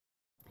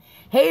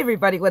Hey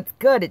everybody, what's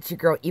good? It's your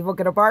girl, Evil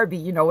Gonna Barbie.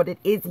 You know what it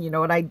is and you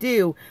know what I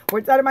do. We're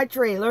inside of my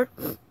trailer.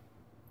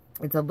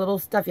 It's a little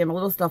stuffy. I'm a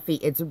little stuffy.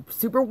 It's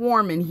super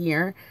warm in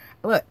here.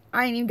 Look,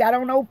 I ain't even got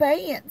on no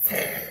pants.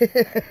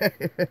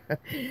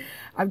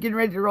 I'm getting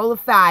ready to roll a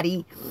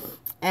fatty.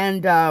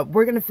 And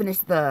we're going to finish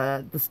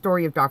the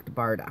story of Dr.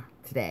 Barta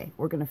today.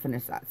 We're going to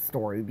finish that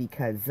story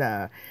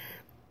because,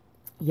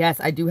 yes,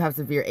 I do have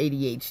severe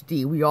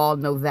ADHD. We all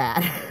know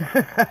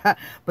that.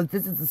 But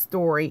this is a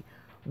story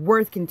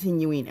worth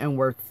continuing and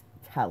worth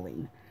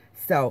telling.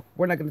 So,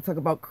 we're not going to talk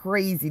about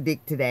Crazy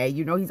Dick today.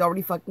 You know, he's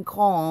already fucking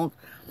called.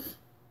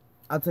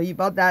 I'll tell you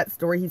about that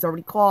story. He's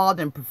already called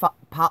and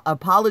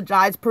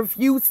apologized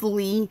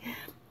profusely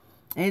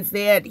and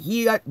said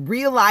he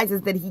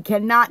realizes that he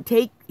cannot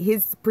take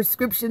his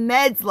prescription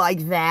meds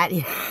like that.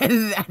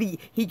 That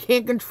he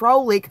can't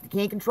control it because he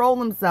can't control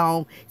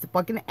himself. He's a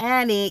fucking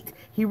addict.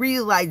 He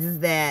realizes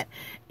that.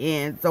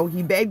 And so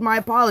he begged my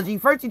apology.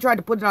 First, he tried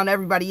to put it on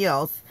everybody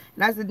else.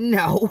 And I said,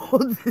 no,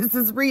 this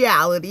is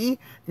reality.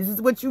 This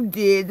is what you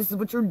did. This is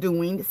what you're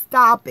doing.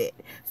 Stop it.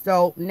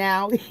 So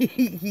now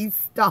he's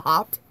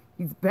stopped.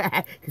 He's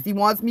back because he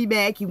wants me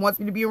back. He wants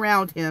me to be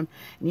around him.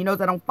 And he knows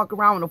I don't fuck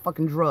around with no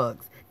fucking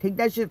drugs. Take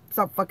that shit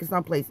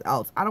someplace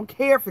else. I don't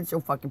care if it's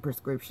your fucking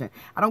prescription.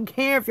 I don't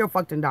care if your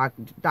fucking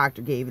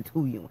doctor gave it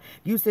to you.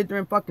 You sit there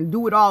and fucking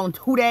do it all in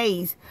 2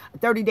 days. A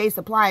 30-day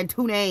supply in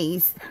 2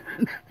 days.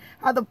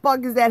 How the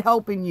fuck is that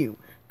helping you?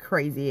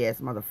 Crazy ass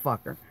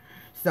motherfucker.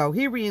 So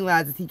he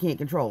realizes he can't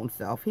control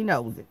himself. He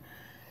knows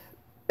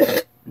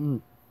it.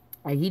 And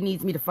he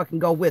needs me to fucking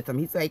go with him.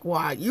 He's like,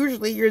 well,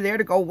 usually you're there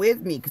to go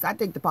with me because I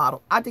take the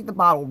bottle. I take the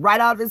bottle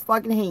right out of his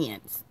fucking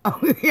hands.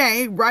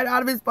 Okay? Right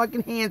out of his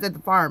fucking hands at the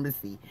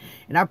pharmacy.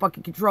 And I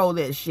fucking control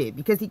that shit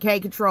because he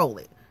can't control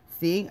it.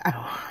 See?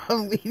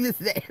 I'll leave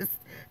his ass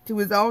to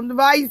his own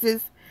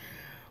devices.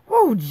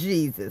 Oh,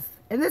 Jesus.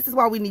 And this is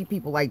why we need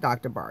people like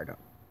Dr. Barta.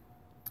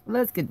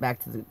 Let's get back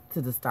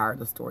to the start of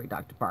the story,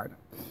 Dr. Barta.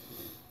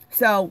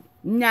 So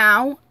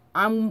now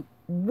I'm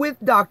with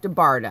Dr.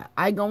 Barta.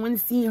 I go and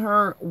see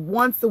her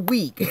once a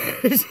week.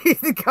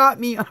 She's got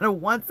me on a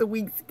once a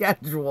week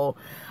schedule.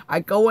 I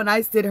go and I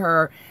see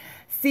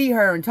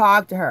her and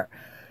talk to her.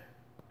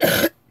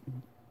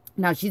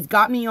 Now she's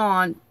got me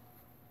on,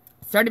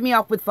 started me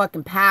off with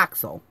fucking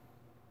Paxil,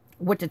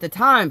 which at the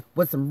time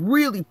was some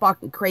really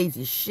fucking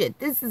crazy shit.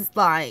 This is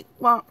like,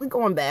 well, we're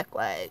going back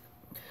like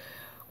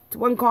to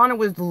when Connor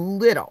was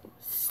little.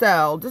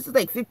 So this is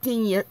like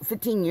 15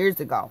 years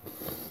ago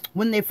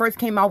when they first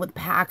came out with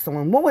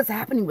Paxil. And what was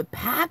happening with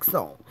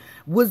Paxil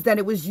was that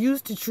it was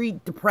used to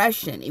treat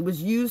depression. It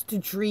was used to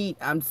treat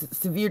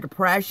severe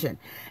depression.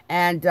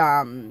 And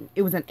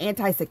it was an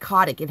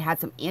antipsychotic. It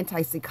had some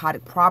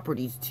antipsychotic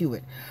properties to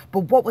it.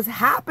 But what was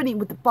happening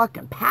with the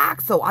fucking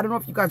Paxil, I don't know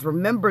if you guys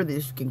remember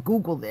this, you can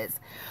Google this.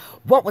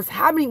 What was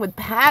happening with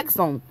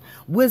Paxil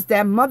was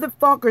that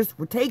motherfuckers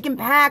were taking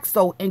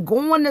Paxil and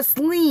going to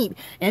sleep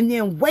and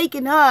then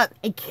waking up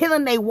and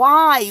killing their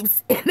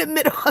wives in the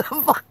middle of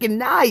the fucking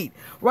night,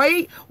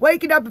 right?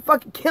 Waking up and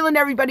fucking killing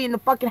everybody in the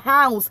fucking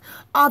house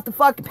off the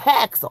fucking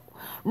Paxil,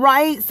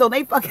 right? So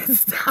they fucking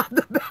stopped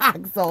the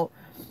Paxil.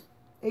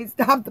 They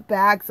stopped the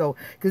Paxil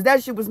because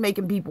that shit was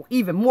making people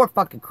even more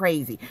fucking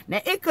crazy.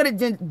 Now, it could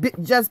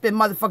have just been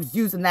motherfuckers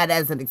using that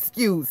as an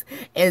excuse,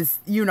 as,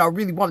 you know,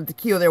 really wanted to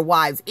kill their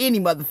wives any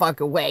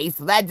motherfucking way.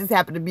 So that just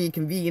happened to be a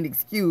convenient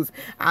excuse.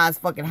 I was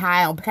fucking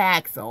high on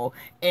Paxil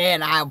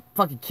and I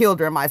fucking killed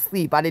her in my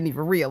sleep. I didn't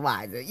even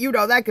realize it. You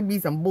know, that could be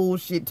some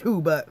bullshit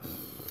too. But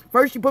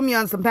first, you put me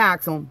on some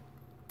Paxil.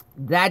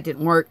 That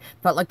didn't work.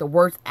 Felt like the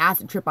worst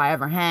acid trip I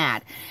ever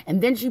had.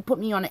 And then she put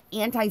me on an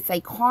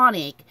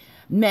antipsychotic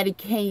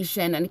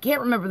medication, and I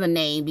can't remember the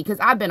name because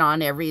I've been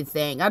on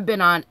everything. I've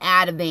been on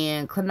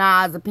Ativan,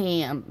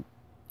 clonazepam,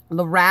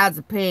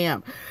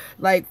 lorazepam,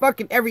 like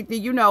fucking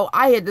everything. You know,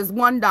 I had this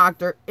one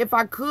doctor, if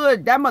I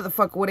could, that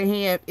motherfucker would have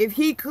had, if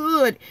he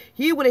could,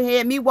 he would have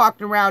had me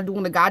walking around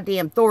doing the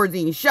goddamn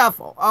Thorazine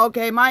shuffle.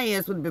 Okay, my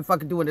ass would have been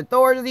fucking doing the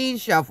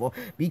Thorazine shuffle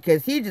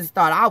because he just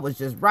thought I was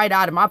just right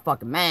out of my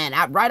fucking mind,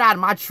 right out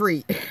of my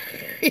tree.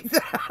 He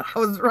thought I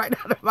was right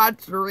out of my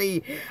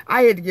tree.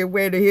 I had to get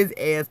rid of his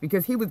ass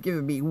because he was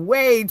giving me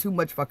way too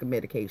much fucking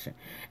medication.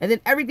 And then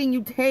everything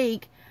you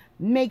take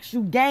makes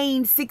you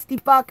gain 60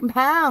 fucking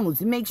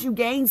pounds. It makes you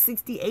gain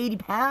 60, 80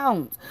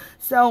 pounds.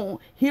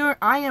 So here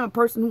I am, a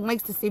person who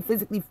likes to stay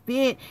physically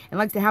fit and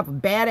likes to have a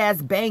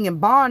badass banging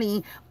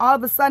body. All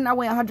of a sudden I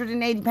weigh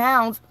 180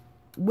 pounds,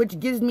 which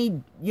gives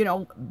me, you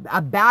know,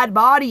 a bad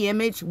body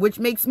image, which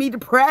makes me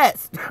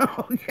depressed.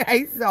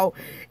 Okay, so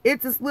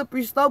it's a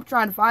slippery slope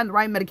trying to find the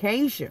right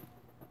medication.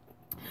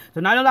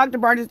 So now Dr.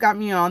 Barta's got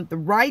me on the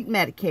right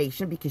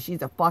medication because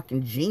she's a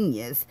fucking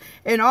genius.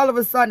 And all of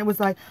a sudden it was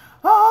like,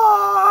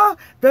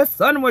 the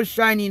sun was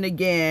shining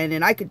again.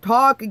 And I could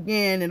talk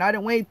again. And I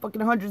didn't weigh fucking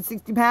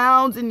 160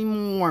 pounds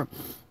anymore.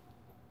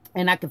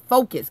 And I could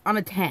focus on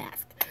a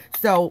task.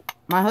 So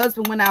my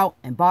husband went out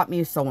and bought me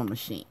a sewing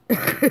machine.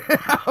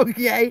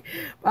 Okay?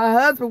 My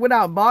husband went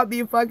out and bought me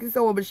a fucking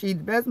sewing machine.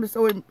 The best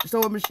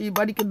sewing machine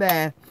buddy could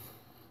buy.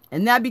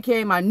 And that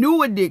became my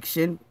new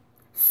addiction,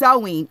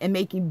 sewing and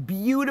making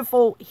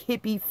beautiful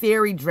hippie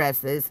fairy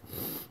dresses.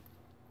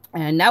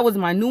 And that was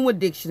my new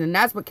addiction, and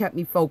that's what kept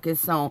me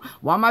focused on.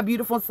 While my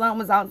beautiful son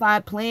was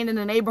outside playing in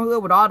the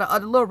neighborhood with all the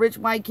other little rich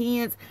white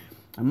kids,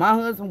 and my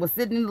husband was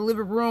sitting in the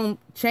living room,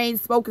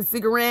 smoking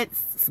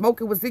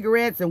with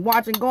cigarettes and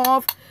watching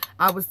golf,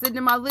 I was sitting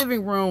in my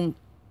living room,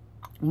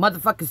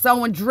 motherfucking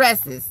sewing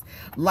dresses.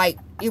 Like,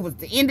 it was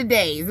the end of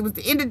days. It was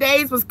the end of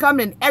days was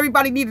coming, and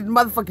everybody needed a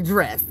motherfucking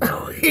dress.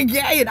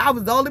 Yeah, and I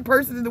was the only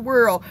person in the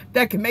world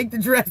that could make the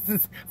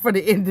dresses for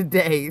the end of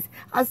days.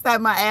 I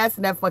sat my ass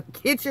in that fucking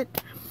kitchen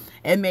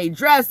and made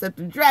dress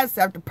after dress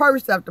after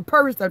purse after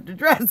purse after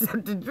dress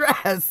after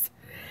dress.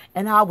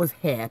 And I was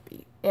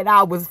happy. And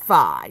I was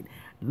fine.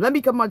 Let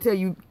me come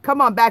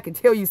on back and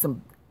tell you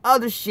some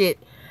other shit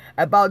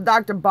about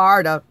Dr.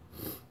 Barta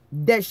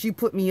that she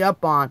put me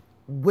up on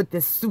with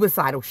this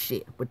suicidal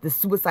shit, with the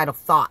suicidal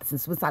thoughts and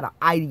suicidal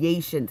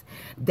ideations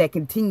that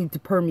continue to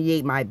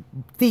permeate my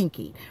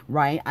thinking,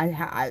 right?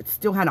 I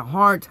still had a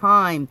hard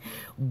time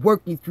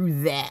working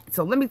through that.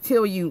 So let me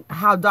tell you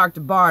how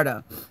Dr.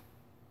 Barta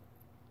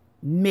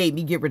made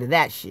me get rid of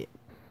that shit.